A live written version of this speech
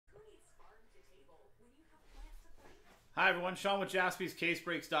Hi everyone, Sean with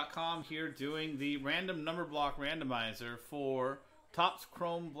JaspysCaseBreaks.com here doing the random number block randomizer for Topps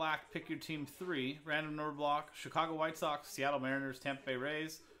Chrome Black Pick Your Team 3. Random number block, Chicago White Sox, Seattle Mariners, Tampa Bay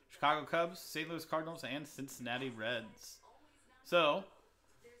Rays, Chicago Cubs, St. Louis Cardinals, and Cincinnati Reds. So,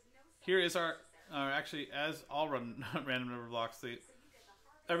 here is our actually, as all random number blocks,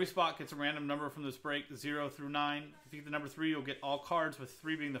 every spot gets a random number from this break, 0 through 9. If you get the number 3, you'll get all cards, with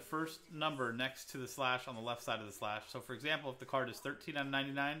 3 being the first number next to the slash on the left side of the slash. So, for example, if the card is 13 out of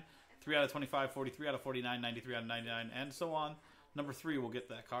 99, 3 out of 25, 43 out of 49, 93 out of 99, and so on, number 3 will get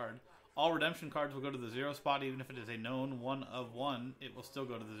that card. All redemption cards will go to the 0 spot, even if it is a known 1 of 1, it will still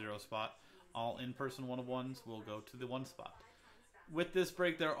go to the 0 spot. All in-person 1 of 1s will go to the 1 spot. With this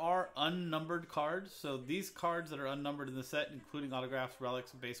break, there are unnumbered cards. So these cards that are unnumbered in the set, including autographs,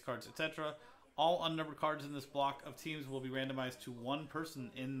 relics, base cards, etc., all unnumbered cards in this block of teams will be randomized to one person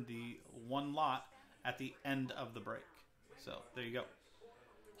in the one lot at the end of the break. So there you go.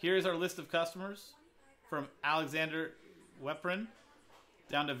 Here's our list of customers from Alexander Weprin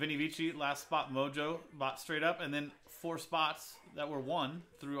down to Vinny Vici. Last spot Mojo bought straight up, and then 4 spots that were won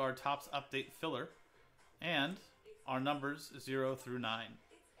through our Topps Update filler. And our numbers 0 through 9.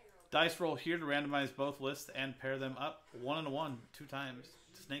 Dice roll here to randomize both lists and pair them up 1 and a 1 2 times.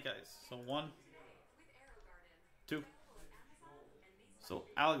 Snake eyes. So 1, 2. So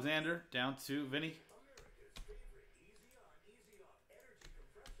Alexander down to Vinny.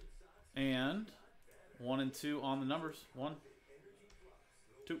 And 1 and 2 on the numbers. 1,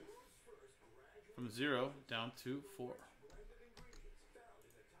 2. From 0 down to 4.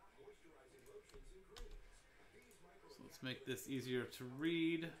 Make this easier to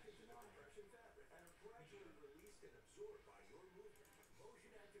read.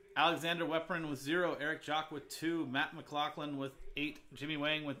 Alexander Weprin with 0, Eric Jock with 2, Matt McLaughlin with 8, Jimmy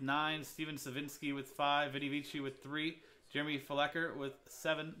Wang with 9, Steven Savinsky with 5, Vinny Vici with 3, Jeremy Flecker with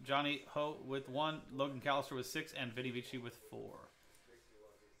 7, Johnny Ho with 1, Logan Callister with 6, and Vinny Vici with 4.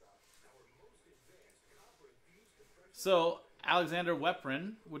 So Alexander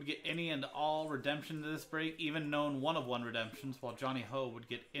Weprin would get any and all redemption to this break, even known 1 of 1 redemptions, while Johnny Ho would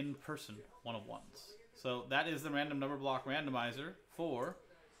get in-person 1 of 1s. So that is the random number block randomizer for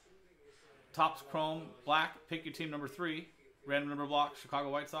Topps Chrome Black Pick Your Team number 3. Random number block, Chicago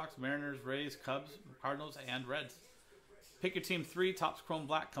White Sox, Mariners, Rays, Cubs, Cardinals, and Reds. Pick Your Team 3, Topps Chrome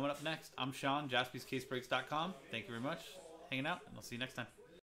Black coming up next. I'm Sean, JaspysCaseBreaks.com. Thank you very much for hanging out, and I'll see you next time.